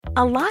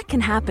A lot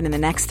can happen in the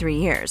next 3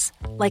 years.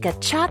 Like a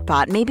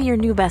chatbot may be your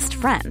new best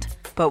friend.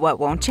 But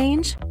what won't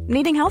change?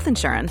 Needing health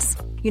insurance.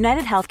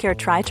 United Healthcare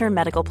Tri-Term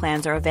Medical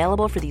Plans are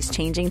available for these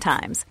changing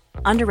times.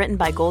 Underwritten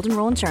by Golden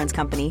Rule Insurance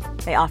Company,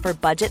 they offer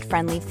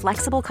budget-friendly,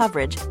 flexible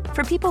coverage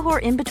for people who are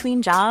in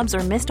between jobs or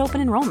missed open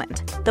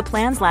enrollment. The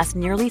plans last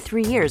nearly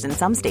 3 years in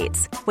some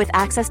states, with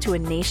access to a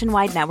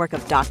nationwide network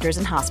of doctors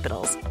and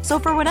hospitals. So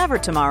for whatever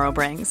tomorrow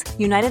brings,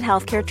 United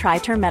Healthcare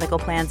Tri-Term Medical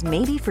Plans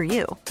may be for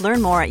you.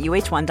 Learn more at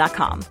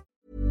uh1.com.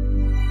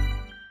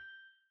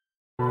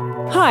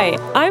 Hi,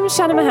 I'm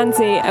Shannon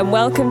Mahanti and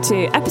welcome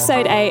to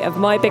episode 8 of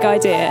My Big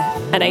Idea,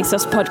 an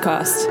ASOS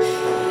podcast.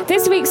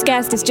 This week's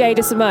guest is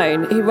Jada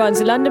Simone, who runs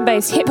a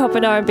London-based hip-hop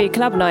and R&B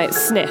club night,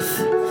 Sniff.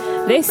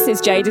 This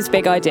is Jada's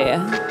Big Idea.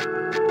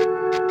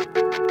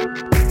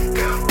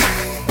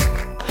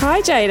 Hi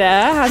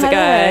Jada, how's it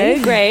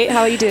going? Great,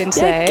 how are you doing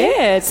today?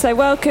 Yeah, good. So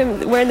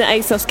welcome, we're in the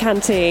ASOS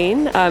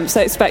canteen,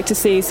 so expect to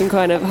see some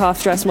kind of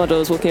half-dressed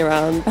models walking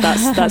around.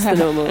 That's the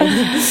normal.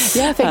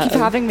 Yeah, thank you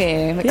for having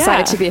me. I'm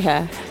excited to be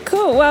here.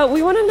 Cool. Well,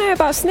 we want to know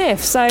about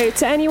Sniff. So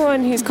to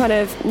anyone who's kind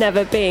of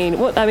never been,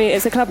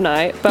 it's a club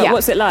night, but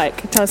what's it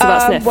like? Tell us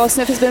about Sniff. Well,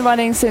 Sniff has been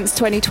running since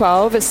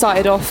 2012. It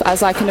started off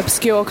as like an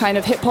obscure kind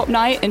of hip-hop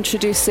night,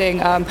 introducing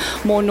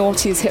more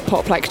noughties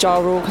hip-hop, like Ja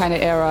Rule kind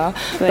of era.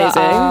 Amazing. But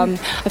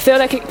I feel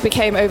like it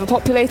became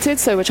overpopulated,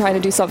 so we're trying to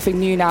do something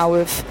new now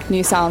with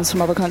new sounds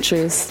from other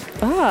countries.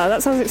 Ah,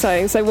 that sounds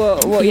exciting. So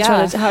how are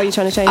you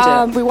trying to change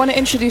it? We want to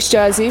introduce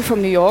Jersey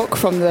from New York,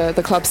 from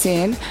the club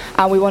scene,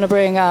 and we want to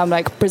bring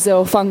like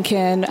Brazil funkin'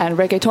 and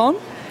reggaeton.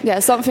 Yeah,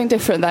 something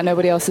different that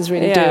nobody else is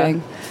really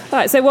doing. All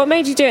right, so what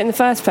made you do it in the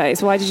first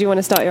place? Why did you want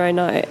to start your own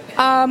night?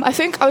 I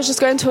think I was just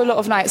going to a lot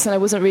of nights and I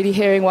wasn't really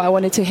hearing what I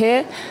wanted to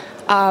hear.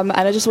 And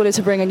I just wanted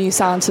to bring a new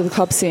sound to the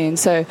club scene.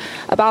 So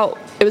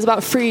it was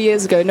about 3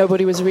 years ago,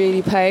 nobody was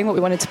really playing what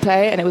we wanted to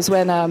play, and it was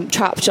when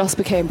trap just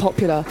became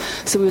popular.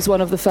 So it was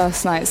one of the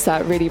first nights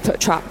that really put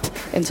trap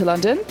into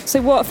London.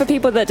 So what, for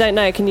people that don't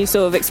know, can you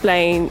sort of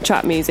explain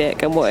trap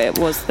music and what it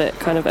was that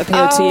kind of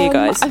appealed to you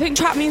guys? I think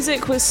trap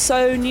music was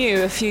so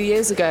new a few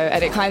years ago,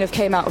 and it kind of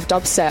came out of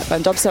dubstep,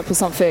 and dubstep was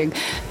something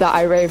that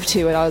I raved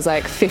to when I was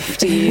like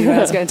 15, when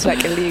I was going to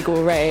like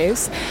illegal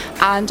raves,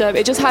 and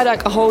it just had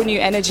like a whole new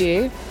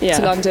energy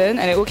to London,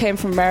 and it all came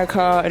from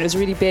America, and it was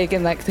really big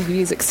in like the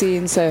music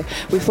scene, so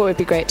we thought it'd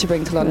be great to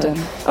bring to London.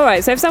 All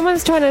right, so if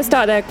someone's trying to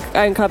start their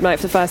own club night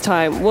for the first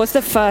time, what's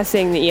the first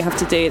thing that you have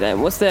to do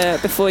then?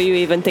 Before you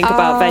even think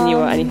about venue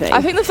or anything?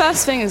 I think the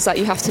first thing is that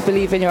you have to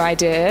believe in your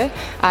idea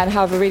and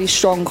have a really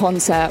strong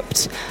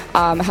concept,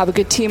 have a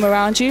good team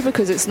around you,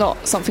 because it's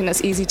not something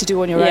that's easy to do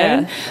on your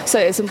own. So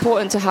it's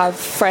important to have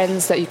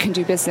friends that you can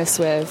do business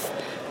with.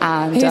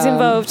 And who's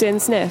involved in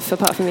Sniff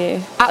apart from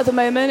you? At the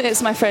moment,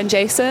 it's my friend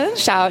Jason.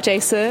 Shout out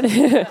Jason.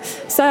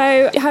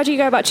 So how do you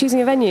go about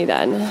choosing a venue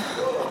then?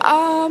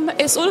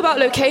 It's all about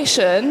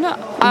location.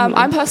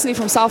 I'm personally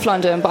from South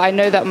London, but I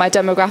know that my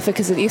demographic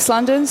is in East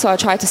London, so I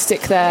try to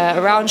stick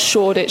there around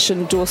Shoreditch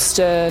and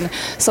Dalston,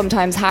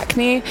 sometimes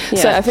Hackney.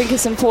 So I think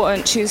it's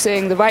important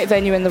choosing the right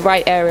venue in the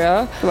right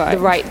area, the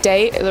right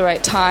date, the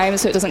right time,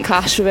 so it doesn't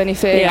clash with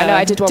anything. I know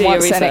I did one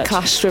once and it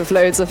clashed with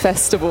loads of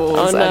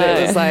festivals, and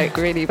it was like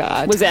really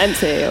bad. Was it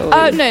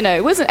empty? No,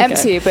 it wasn't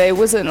empty, but it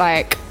wasn't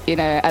like,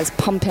 as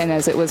pumping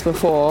as it was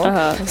before.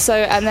 So,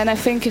 and then I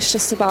think it's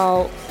just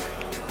about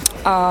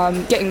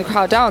getting the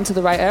crowd down to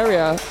the right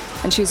area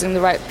and choosing the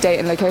right date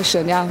and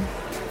location.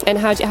 And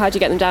how do you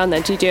get them down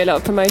then? Do you do a lot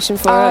of promotion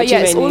for it?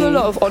 It's all a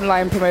lot of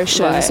online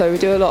promotion. Right. So we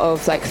do a lot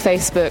of like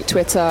Facebook,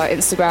 Twitter,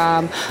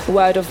 Instagram,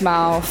 word of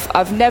mouth.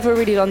 I've never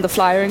really done the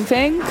flyering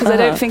thing because I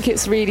don't think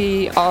it's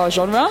really our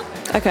genre.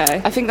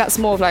 Okay. I think that's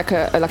more of like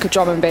a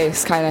drum and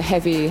bass kind of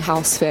heavy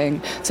house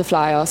thing to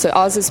flyer. So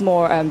ours is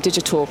more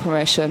digital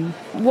promotion.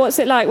 What's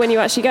it like when you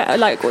actually get,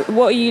 like,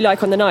 what are you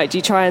like on the night? Do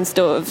you try and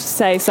sort of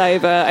stay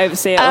sober,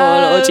 oversee it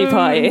all, or do you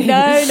party?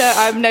 No,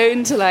 I'm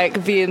known to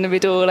like be in the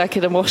middle, like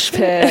in a mosh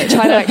pit,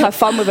 trying to like have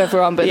fun with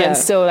everyone, but then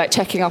still like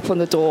checking up on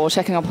the door,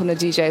 checking up on the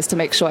DJs to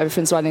make sure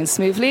everything's running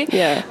smoothly.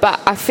 But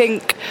I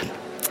think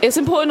it's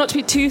important not to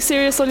be too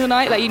serious on your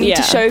night. Like you need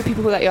to show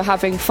people that you're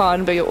having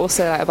fun, but you're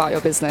also like about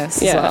your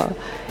business as well.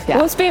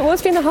 What's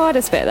been the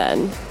hardest bit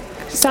then?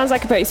 It sounds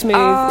like a pretty smooth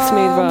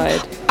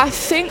ride. I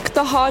think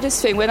the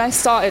hardest thing, when I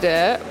started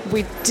it,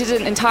 we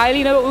didn't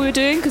entirely know what we were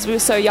doing because we were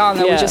so young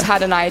and we just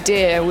had an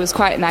idea and was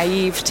quite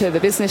naive to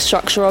the business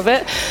structure of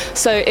it.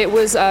 So it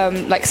was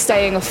like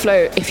staying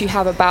afloat if you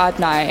have a bad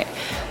night,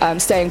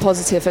 staying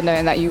positive and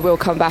knowing that you will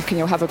come back and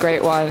you'll have a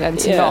great one, and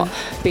to not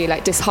be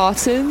like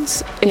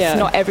disheartened if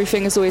not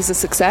everything is always a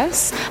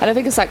success. And I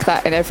think it's like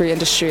that in every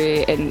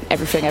industry, in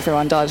everything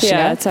everyone does.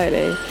 Yeah,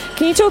 totally.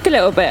 Can you talk a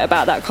little bit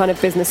about that kind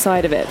of business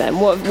side of it then?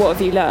 What have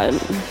have you learned?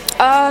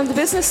 The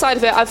business side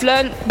of it, I've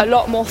learned a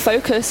lot more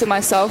focus in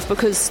myself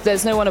because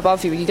there's no one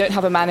above you. You don't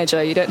have a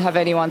manager. You don't have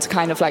anyone to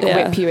kind of like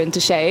whip you into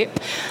shape.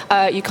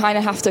 You kind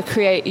of have to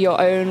create your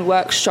own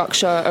work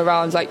structure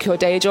around like your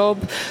day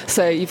job.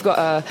 So you've got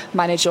to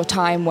manage your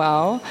time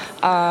well.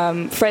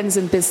 Friends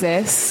and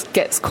business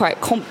gets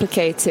quite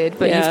complicated,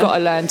 but you've got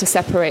to learn to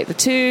separate the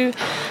two.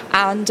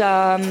 And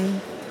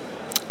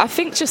I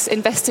think just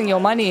investing your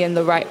money in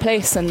the right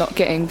place and not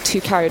getting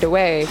too carried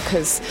away,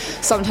 because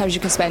sometimes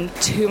you can spend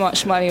too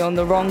much money on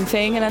the wrong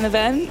thing in an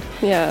event.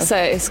 Yeah. So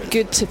it's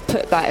good to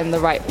put that in the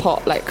right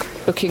pot, like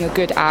booking a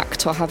good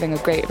act or having a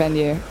great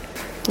venue.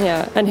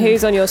 Yeah. And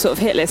who's on your sort of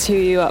hit list? Who are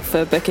you up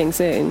for booking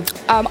soon?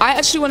 I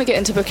actually want to get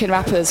into booking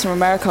rappers from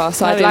America,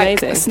 so I'd like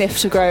Sniff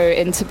to grow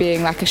into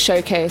being like a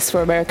showcase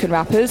for American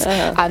rappers,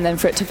 and then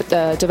for it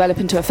to develop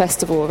into a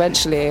festival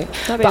eventually.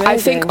 But amazing. I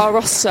think our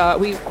roster,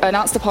 we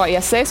announced the party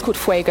yesterday, it's called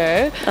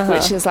Fuego,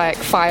 which is like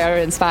fire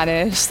in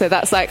Spanish, so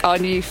that's like our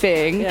new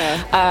thing.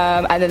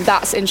 And then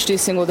that's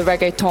introducing all the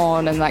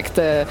reggaeton and like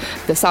the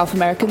South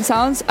American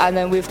sounds. And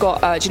then we've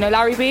got, do you know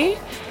Larry B?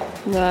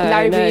 No,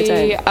 Larry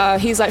B,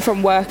 he's like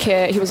from Work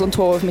It. He was on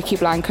tour with Mickey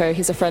Blanco.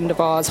 He's a friend of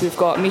ours. We've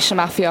got Misha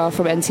Mafia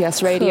from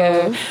NTS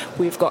Radio. Cool.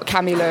 We've got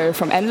Camilo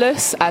from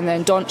Endless. And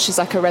then Donch is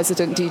like a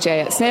resident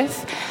DJ at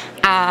Sniff.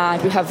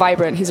 And we have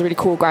Vibrant. He's a really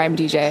cool grime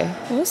DJ.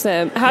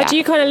 Awesome. How do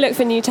you kind of look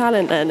for new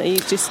talent then? Are you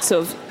just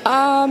sort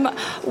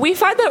of... we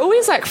find they're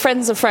always like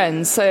friends of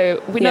friends.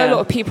 So we know a lot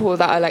of people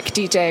that are like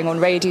DJing on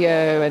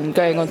radio and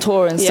going on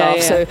tour and stuff.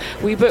 Yeah. So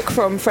we book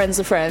from friends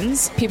of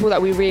friends, people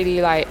that we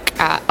really like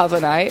at other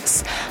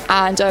nights.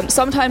 And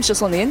sometimes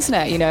just on the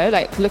internet, you know,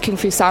 like looking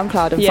through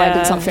SoundCloud and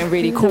finding something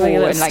really cool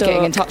and like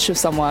getting in touch with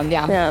someone.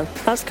 Yeah,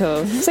 that's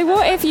cool. So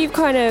what if you've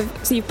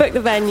you've booked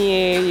the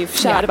venue, you've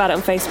shouted about it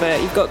on Facebook,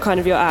 you've got kind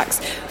of your acts.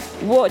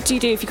 What do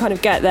you do if you kind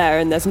of get there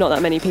and there's not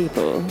that many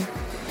people?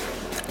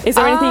 Is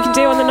there anything you can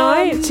do on the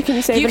night? Can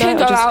you save you can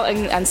go out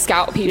and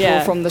scout people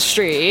from the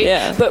street,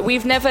 but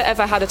we've never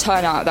ever had a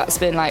turnout that's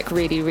been like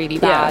really, really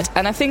bad.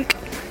 And I think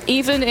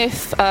even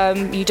if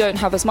you don't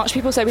have as much,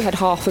 people say we had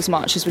half as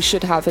much as we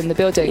should have in the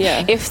building.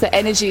 If the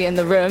energy in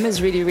the room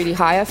is really, really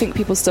high, I think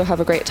people still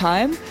have a great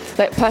time.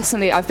 Like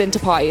personally, I've been to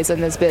parties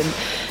and there's been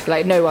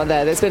like no one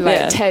there. There's been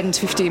like 10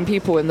 to 15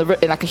 people in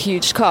like a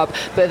huge club.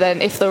 But then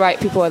if the right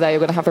people are there, you're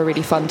going to have a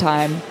really fun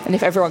time. And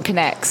if everyone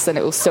connects, then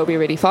it will still be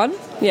really fun.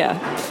 Yeah.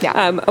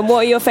 And what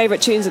are your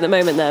favourite tunes at the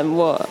moment then?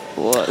 What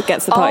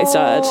gets the party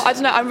started? I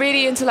don't know. I'm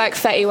really into like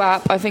Fetty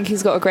Wap. I think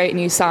he's got a great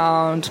new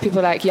sound.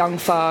 People like Young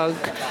Thug.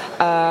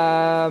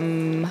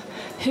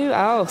 Who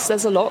else?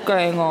 There's a lot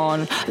going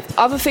on.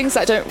 Other things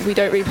that we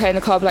don't really play in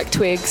the club, like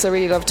Twigs. I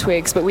really love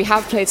Twigs, but we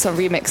have played some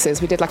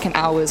remixes. We did like an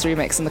Hours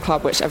remix in the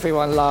club, which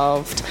everyone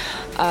loved.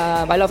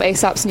 I love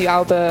ASAP's new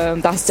album.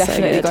 That's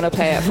definitely going to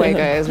play at Fuego.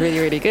 It's really,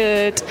 really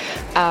good.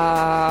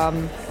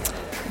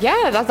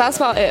 That's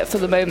about it for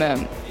the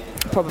moment,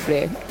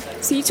 probably.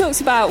 So you talked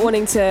about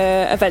wanting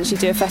to eventually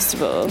do a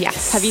festival.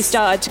 Yes. Have you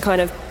started to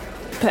kind of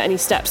put any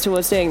steps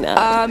towards doing that?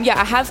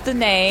 I have the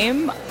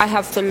name, I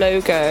have the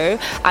logo, and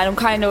I'm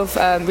kind of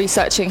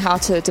researching how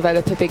to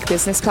develop a big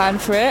business plan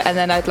for it, and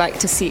then I'd like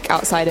to seek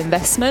outside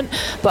investment.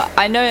 But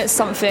I know it's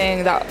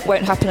something that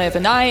won't happen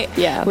overnight,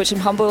 which I'm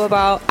humble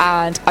about,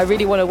 and I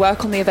really want to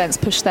work on the events,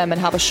 push them,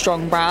 and have a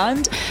strong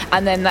brand,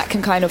 and then that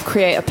can kind of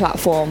create a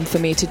platform for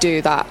me to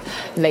do that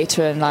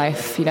later in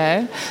life, you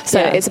know? So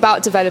it's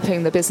about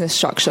developing the business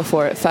structure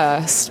for it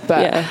first,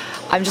 but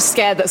I'm just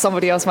scared that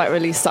somebody else might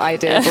release the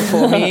idea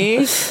before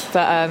me.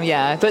 But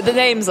the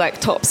name's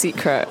like top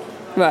secret.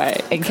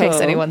 Right. In case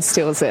anyone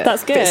steals it.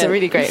 That's good. But it's a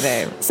really great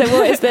name. So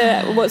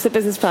what's the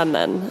business plan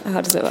then?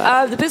 How does it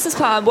work? The business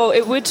plan, well,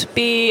 it would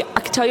be,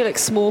 I could tell you like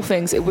small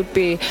things. It would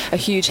be a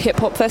huge hip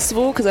hop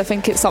festival, because I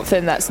think it's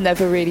something that's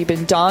never really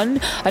been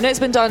done. I know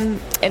it's been done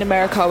in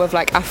America with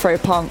like Afro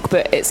punk,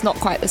 but it's not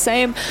quite the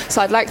same.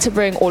 So I'd like to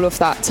bring all of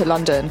that to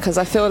London, because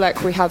I feel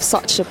like we have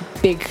such a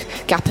big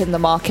gap in the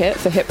market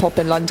for hip hop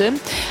in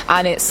London,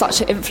 and it's such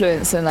an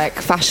influence in like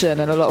fashion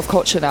and a lot of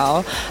culture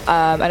now.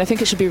 And I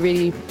think it should be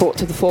really brought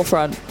to the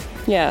forefront.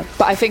 Yeah.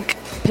 But I think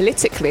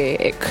politically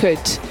it could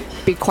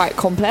be quite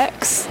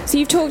complex. So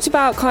you've talked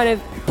about kind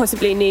of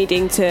possibly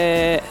needing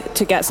to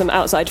get some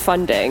outside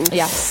funding.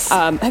 Yes.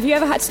 Have you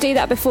ever had to do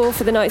that before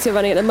for the nights you're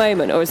running at the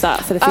moment, or is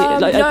that for the future?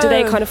 No. Do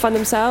they kind of fund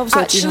themselves?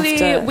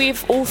 Actually,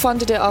 we've all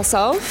funded it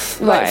ourselves.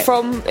 Right.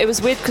 It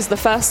was weird because the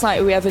first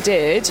night we ever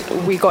did,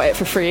 we got it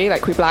for free.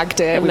 Like we blagged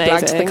it, Amazing.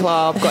 We blagged the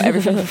club, got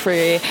everything for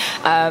free.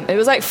 It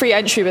was like free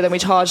entry, but then we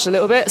charged a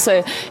little bit.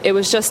 So it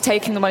was just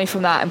taking the money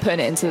from that and putting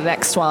it into the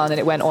next one, and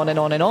it went on and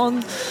on and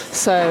on.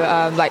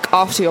 So like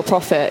after your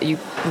profit, you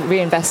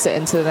reinvest it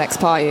into the next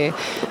party.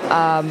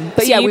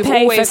 But so we've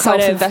always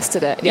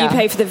self-invested it. You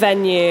pay for the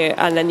venue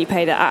and then you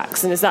pay the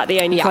acts, and is that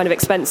the only kind of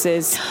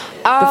expenses?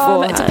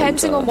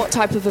 Depending on what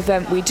type of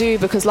event we do,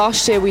 because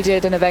last year we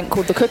did an event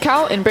called the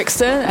Cookout in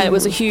Brixton, and it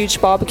was a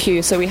huge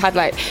barbecue. So we had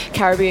like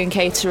Caribbean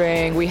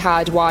catering, we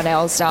had One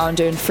Elsdown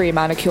doing free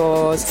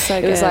manicures.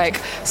 It was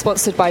like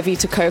sponsored by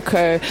Vita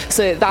Coco.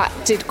 So that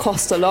did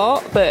cost a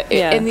lot, but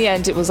in the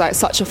end it was like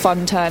such a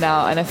fun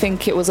turnout, and I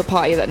think it was a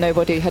party that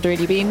nobody had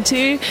really been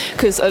to,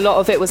 because a lot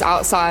of it was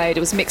outside. It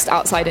was mixed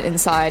outside and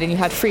inside, and you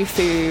had free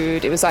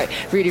food. It was like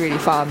really, really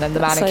fun, and the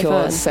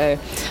manicures.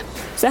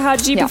 So how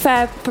did you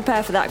prepare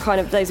for that kind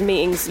of those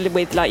meetings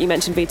with, like you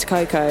mentioned, Vita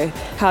Coco?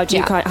 How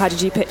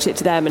did you pitch it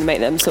to them and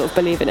make them sort of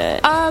believe in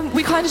it?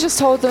 We kind of just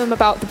told them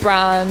about the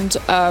brand,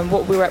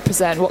 what we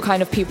represent, what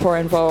kind of people are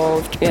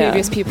involved,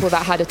 previous people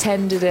that had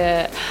attended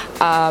it,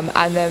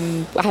 and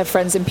then I have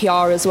friends in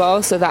PR as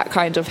well, so that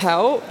kind of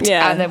helped.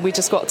 And then we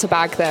just got to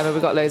bag them, and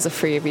we got loads of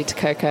free Vita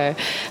Coco,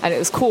 and it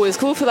was cool. It was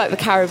cool for like the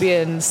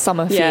Caribbean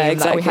summer theme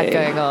that we had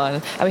going on,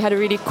 and we had a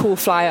really cool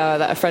flyer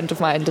that a friend of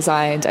mine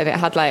designed, and it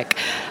had like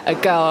a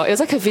girl. It was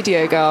like a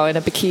video girl in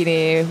a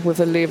bikini with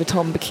a Louis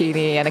Vuitton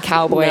bikini and a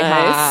cowboy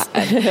hat.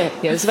 And,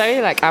 it was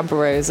very like Amber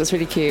Rose. It was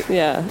really cute.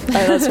 Yeah,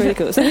 that's really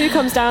cool. So who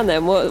comes down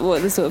then? What are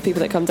the sort of people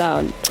that come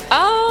down?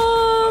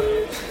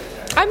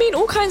 I mean,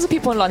 all kinds of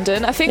people in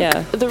London. I think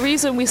the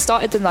reason we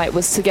started the night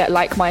was to get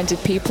like-minded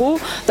people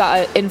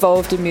that are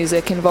involved in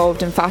music,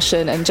 involved in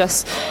fashion, and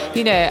just,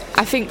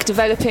 I think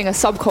developing a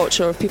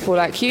subculture of people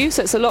like you.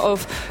 So it's a lot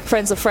of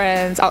friends of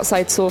friends,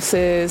 outside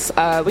sources.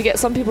 We get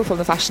some people from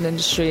the fashion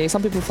industry,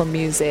 some people from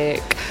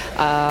music.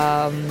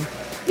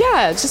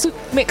 Just a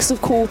mix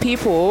of cool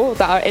people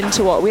that are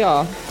into what we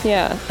are.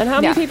 Yeah. And how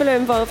many people are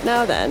involved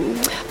now then?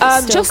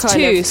 Just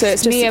two. So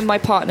it's me and my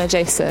partner,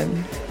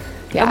 Jason.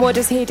 Yeah. And what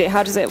does he do?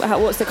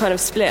 What's the kind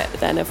of split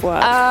then of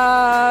work?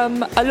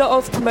 A lot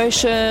of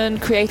promotion,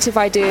 creative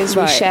ideas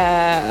we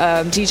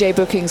share, DJ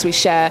bookings we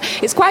share.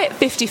 It's quite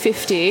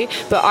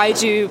 50-50, but I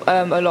do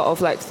a lot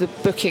of like the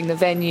booking, the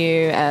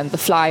venue, and the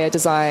flyer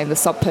design, the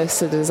sub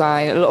poster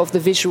design, a lot of the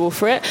visual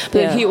for it. But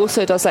then he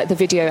also does like the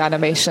video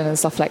animation and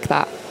stuff like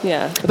that.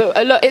 Yeah.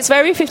 But it's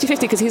very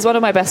 50-50 because he's one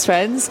of my best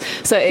friends,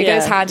 so it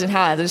goes hand in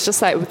hand. It's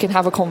just like we can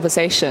have a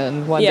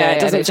conversation one day,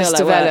 and it just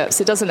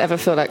develops. It doesn't ever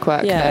feel like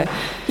work. Yeah. No.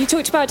 You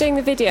talked about doing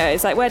the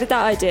videos. Like, where did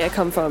that idea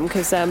come from?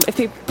 Because if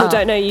people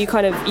don't know, you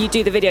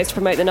do the videos to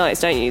promote the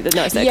nights, don't you? The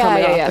nights that are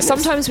coming up. Yeah.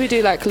 Sometimes we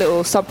do like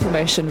little sub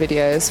promotion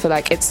videos for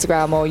like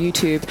Instagram or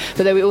YouTube.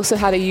 But then we also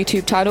had a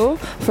YouTube channel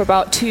for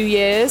about 2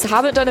 years. I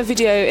haven't done a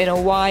video in a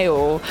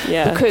while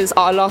because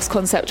our last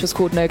concept was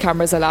called No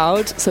Cameras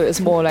Allowed. So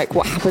it's more like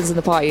what happens in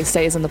the party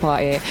stays in the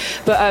party.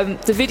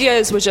 But the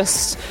videos were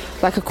just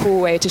like a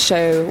cool way to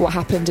show what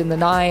happened in the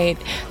night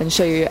and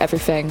show you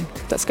everything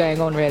that's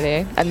going on,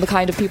 really, and the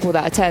kind of people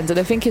that attend. And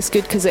I think it's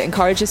good because it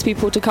encourages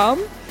people to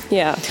come.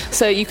 Yeah.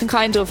 So you can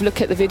kind of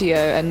look at the video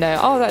and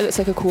know, that looks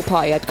like a cool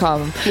party, I'd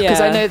come. Because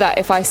I know that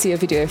if I see a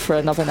video for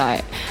another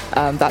night,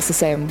 that's the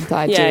same that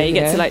I do. Yeah, you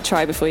get to like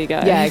try before you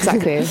go. Yeah,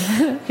 exactly.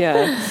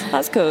 Yeah,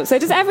 that's cool. So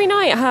does every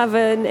night have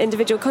an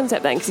individual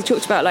concept then? Because you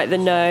talked about like the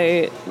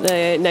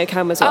no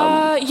cameras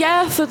one.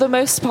 Yeah, for the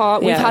most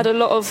part. We've had a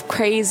lot of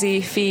crazy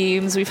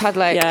themes. We've had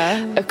like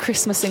a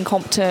Christmas in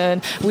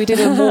Compton. We did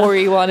a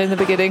Maury one in the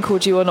beginning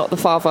called You Are Not the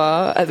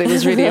Father. And it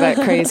was really like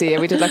crazy.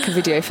 And we did like a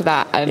video for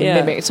that and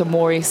mimicked a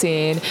Maury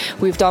scene.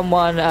 We've done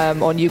one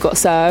on You Got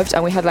Served,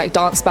 and we had like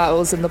dance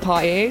battles in the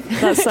party.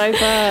 That's so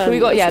fun. We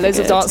got loads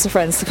of dancer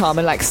friends to come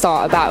and like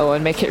start a battle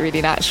and make it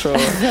really natural,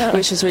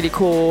 which was really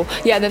cool.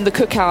 And then the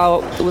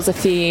Cookout was a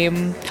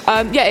theme.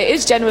 It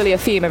is generally a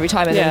theme every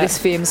time, and then this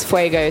theme's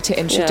Fuego to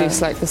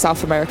introduce like the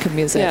South American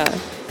music.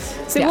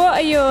 So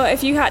what are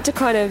if you had to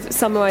kind of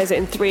summarise it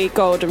in 3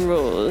 golden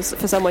rules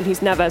for someone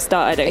who's never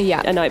started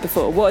a night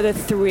before, what are the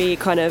 3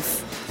 kind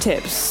of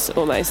tips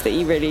almost that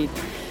you really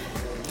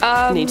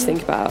need to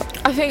think about?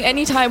 I think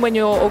anytime when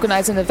you're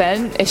organising an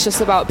event, it's just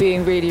about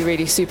being really,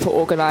 really super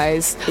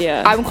organised.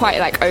 I'm quite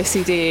like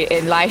OCD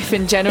in life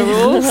in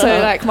general, so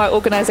like my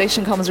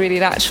organisation comes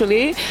really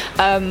naturally.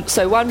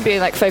 So 1,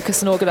 being like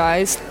focused and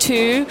organised.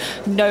 2,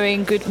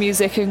 knowing good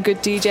music and good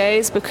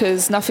DJs,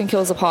 because nothing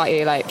kills a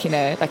party like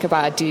a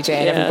bad DJ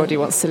and everybody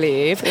wants to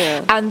leave.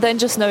 And then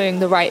just knowing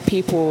the right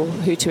people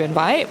who to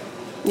invite.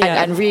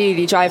 And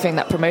really driving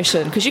that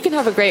promotion, because you can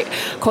have a great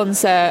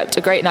concept,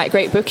 a great night,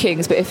 great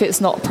bookings, but if it's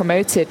not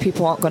promoted,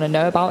 people aren't going to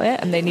know about it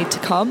and they need to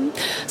come.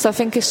 So I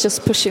think it's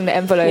just pushing the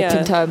envelope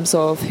in terms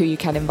of who you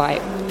can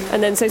invite.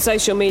 And then so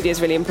social media is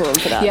really important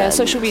for that.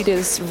 Social media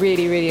is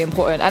really, really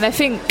important, and I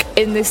think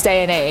in this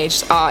day and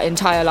age our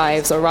entire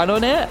lives are run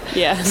on it.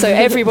 So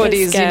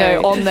everybody's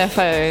on their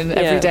phone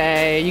every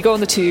day. You go on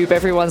the tube,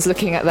 everyone's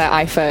looking at their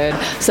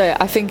iPhone. So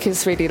I think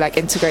it's really like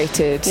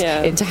integrated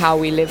into how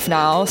we live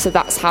now. So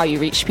that's how you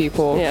reach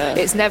people.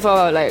 It's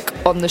never like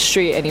on the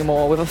street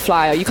anymore with a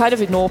flyer. You kind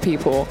of ignore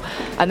people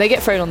and they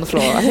get thrown on the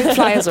floor. I think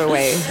flyers are a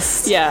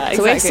waste. It's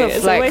a waste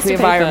of like the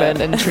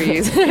environment and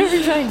trees.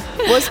 Everything.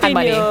 What's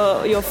been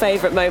your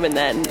favourite moment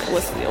then,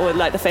 or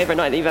like the favourite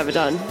night that you've ever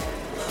done?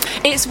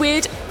 It's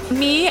weird.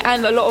 me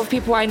and a lot of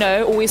people I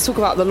know always talk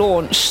about the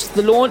launch.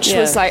 The launch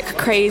was like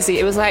crazy.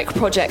 It was like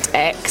Project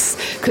X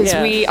because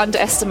we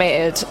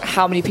underestimated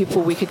how many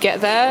people we could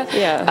get there.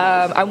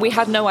 And we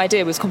had no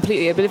idea. It was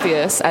completely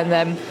oblivious. And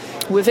then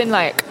within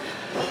like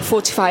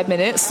 45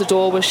 minutes the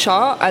door was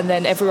shut and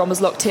then everyone was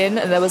locked in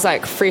and there was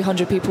like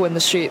 300 people in the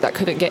street that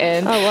couldn't get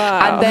in. Oh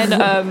wow. And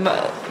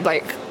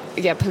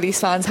then police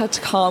vans had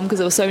to come because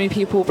there were so many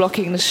people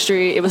blocking the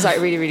street. It was like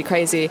really, really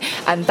crazy.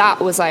 And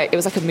that was like, it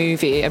was like a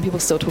movie and people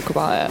still talk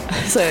about it.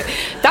 So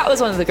that was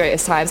one of the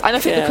greatest times. And I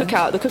think the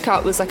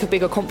cookout was like a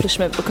big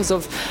accomplishment because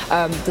of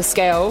the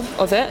scale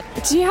of it.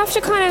 Do you have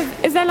to kind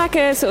of, is there like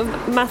a sort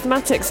of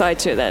mathematics side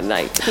to it then?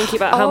 Like thinking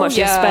about how much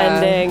you're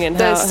spending and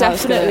there's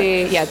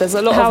definitely, there's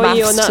a lot of maths to it. How are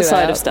you on that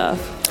side of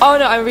stuff? Oh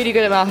no, I'm really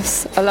good at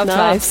maths. I love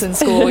maths in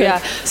school,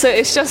 So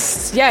it's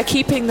just,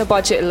 keeping the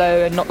budget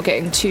low and not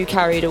getting too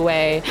carried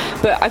away.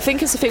 But I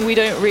think it's the thing, we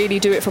don't really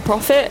do it for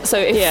profit. So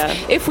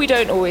if we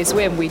don't always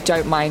win, we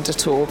don't mind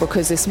at all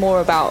because it's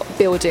more about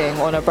building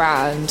on a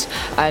brand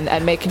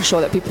and making sure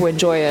that people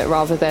enjoy it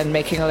rather than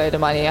making a load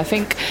of money. I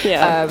think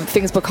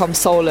things become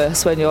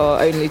soulless when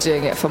you're only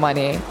doing it for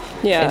money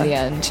in the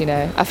end,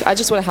 I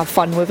just want to have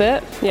fun with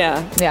it.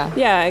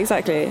 Yeah,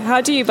 exactly.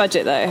 How do you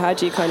budget though? How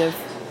do you kind of...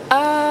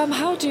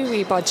 how do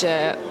we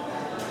budget?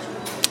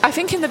 I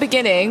think in the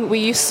beginning we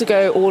used to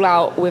go all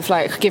out with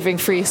like giving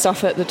free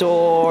stuff at the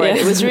door and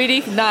it was really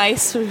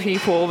nice for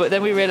people, but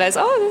then we realised,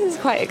 this is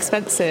quite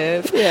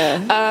expensive.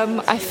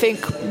 I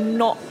think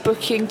not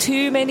booking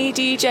too many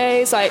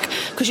DJs, like,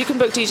 because you can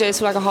book DJs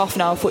for like a half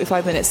an hour,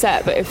 45-minute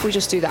set, but if we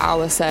just do the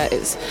hour set,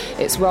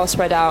 it's well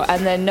spread out.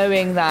 And then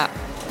knowing that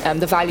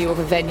the value of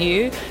a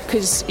venue,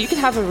 because you can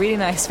have a really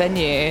nice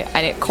venue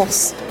and it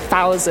costs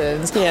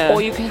thousands,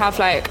 or you can have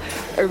like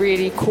a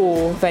really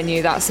cool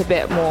venue that's a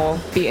bit more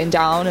beaten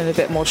down and a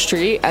bit more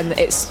street and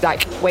it's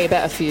like way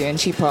better for you and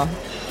cheaper.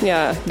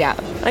 I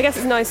guess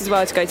it's nice as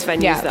well to go to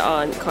venues that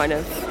aren't kind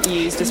of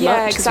used as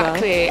much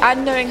exactly as well.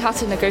 And knowing how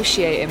to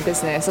negotiate in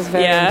business, that's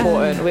very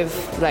important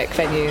with like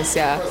venues,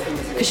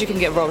 because you can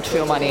get robbed for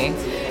your money.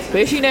 But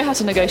if you know how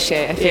to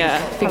negotiate, I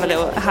think have a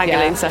little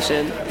haggling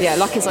session.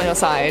 Luck is on your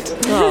side.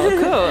 Oh,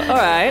 cool.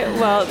 All right.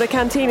 Well, the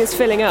canteen is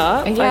filling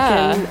up. I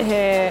can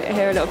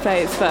hear a lot of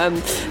plates, but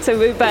so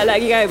we better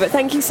let you go. But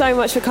thank you so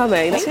much for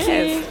coming. Thank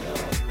you.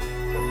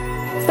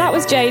 That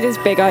was Jada's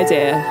Big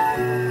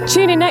Idea.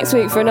 Tune in next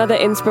week for another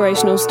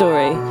inspirational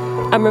story.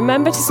 And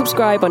remember to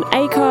subscribe on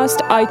Acast,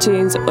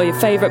 iTunes, or your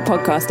favourite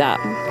podcast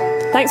app.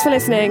 Thanks for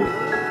listening.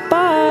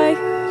 Bye.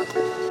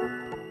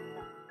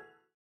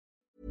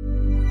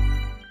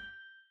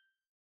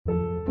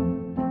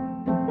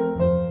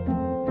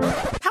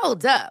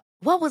 Hold up.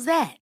 What was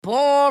that?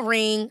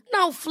 Boring.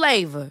 No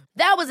flavor.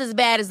 That was as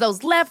bad as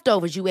those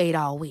leftovers you ate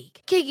all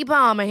week. Keke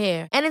Palmer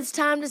here, and it's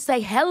time to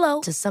say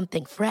hello to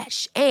something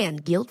fresh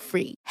and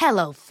guilt-free.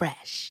 Hello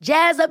Fresh.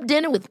 Jazz up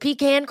dinner with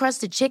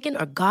pecan-crusted chicken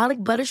or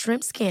garlic butter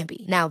shrimp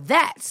scampi. Now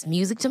that's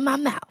music to my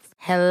mouth.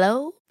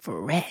 Hello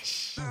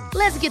Fresh.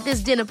 Let's get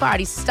this dinner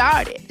party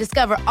started.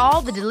 Discover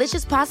all the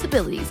delicious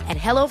possibilities at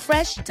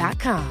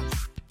HelloFresh.com.